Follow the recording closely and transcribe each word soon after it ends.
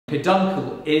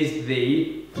Peduncle is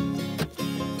the...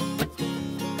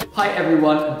 Hi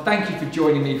everyone, and thank you for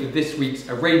joining me for this week's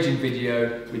arranging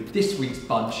video with this week's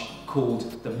bunch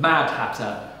called the Mad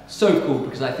Hatter. So cool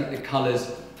because I think the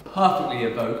colours perfectly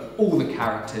evoke all the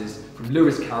characters from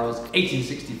Lewis Carroll's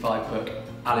 1865 book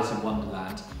Alice in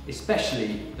Wonderland,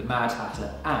 especially the Mad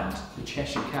Hatter and the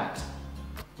Cheshire Cat.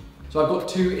 So I've got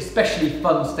two especially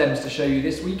fun stems to show you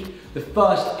this week. The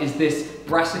first is this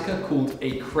brassica called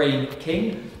a Crane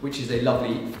King, which is a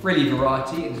lovely frilly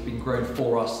variety and has been grown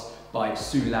for us by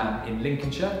Sue Lamb in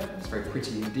Lincolnshire. It's very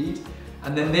pretty indeed.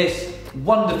 And then this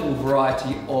wonderful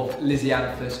variety of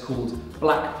Lisianthus called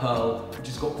Black Pearl, which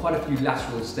has got quite a few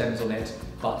lateral stems on it,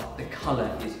 but the colour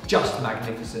is just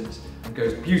magnificent and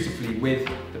goes beautifully with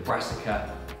the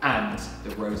brassica and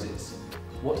the roses.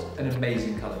 What an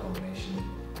amazing colour combination.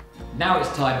 Now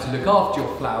it's time to look after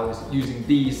your flowers using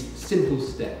these simple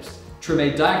steps. Trim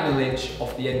a diagonal inch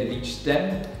off the end of each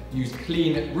stem, use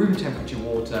clean room temperature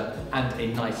water and a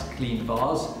nice clean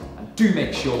vase, and do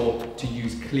make sure to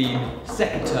use clean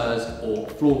secateurs or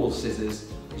floral scissors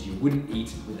because you wouldn't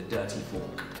eat with a dirty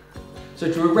fork.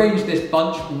 So to arrange this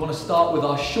bunch, we want to start with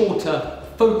our shorter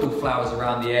focal flowers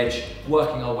around the edge,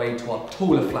 working our way to our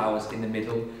taller flowers in the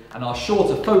middle, and our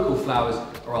shorter focal flowers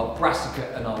are our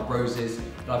brassica and our roses,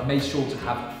 but I've made sure to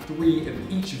have 3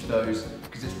 of each of those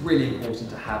because it's really important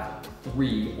to have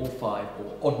 3 or 5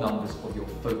 or odd numbers of your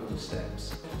focal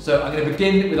stems. So I'm going to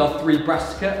begin with our 3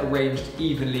 brassica arranged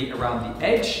evenly around the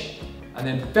edge, and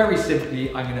then very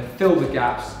simply I'm going to fill the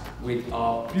gaps with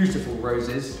our beautiful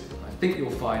roses. I think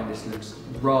you'll find this looks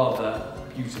rather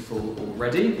beautiful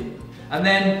already. And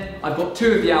then I've got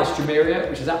 2 of the alstroemeria,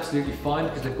 which is absolutely fine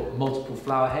because they've got multiple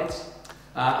flower heads.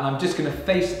 And I'm just going to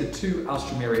face the 2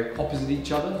 alstroemeria opposite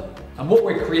each other. And what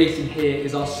we're creating here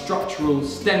is our structural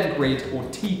stem grid, or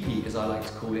teepee as I like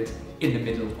to call it, in the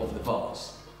middle of the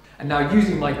vase. And now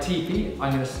using my teepee,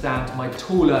 I'm going to stand my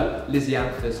taller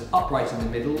Lisianthus upright in the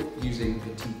middle using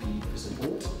the teepee for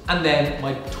support. And then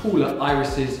my taller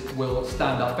irises will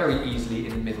stand up very easily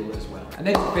in the middle as well. And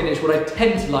then to finish, what I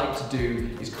tend to like to do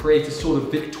is create a sort of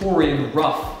Victorian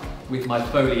ruff with my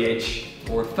foliage,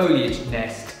 or a foliage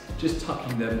nest, just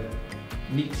tucking them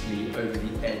neatly over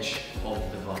the edge of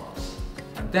the vase.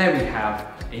 And there we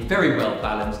have a very well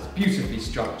balanced, beautifully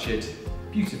structured,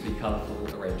 beautifully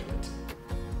colourful arrangement.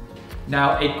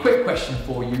 Now a quick question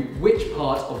for you, which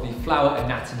part of the flower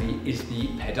anatomy is the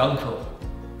peduncle?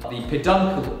 The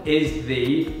peduncle is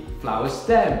the flower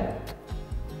stem.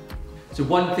 So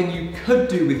one thing you could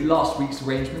do with last week's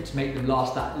arrangement to make them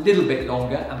last that little bit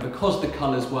longer, and because the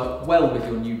colours work well with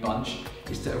your new bunch,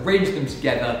 is to arrange them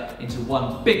together into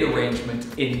one big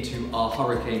arrangement into our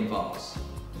hurricane vase.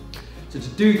 So to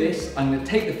do this, I'm going to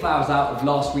take the flowers out of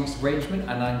last week's arrangement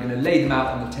and I'm going to lay them out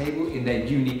on the table in their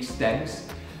unique stems.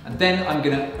 And then I'm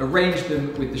going to arrange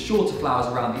them with the shorter flowers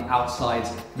around the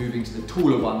outsides, moving to the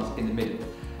taller ones in the middle.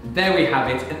 And there we have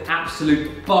it, an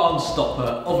absolute barn stopper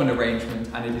of an arrangement,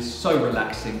 and it is so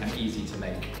relaxing and easy to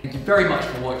make. Thank you very much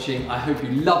for watching. I hope you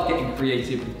love getting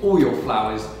creative with all your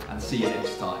flowers, and see you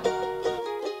next time.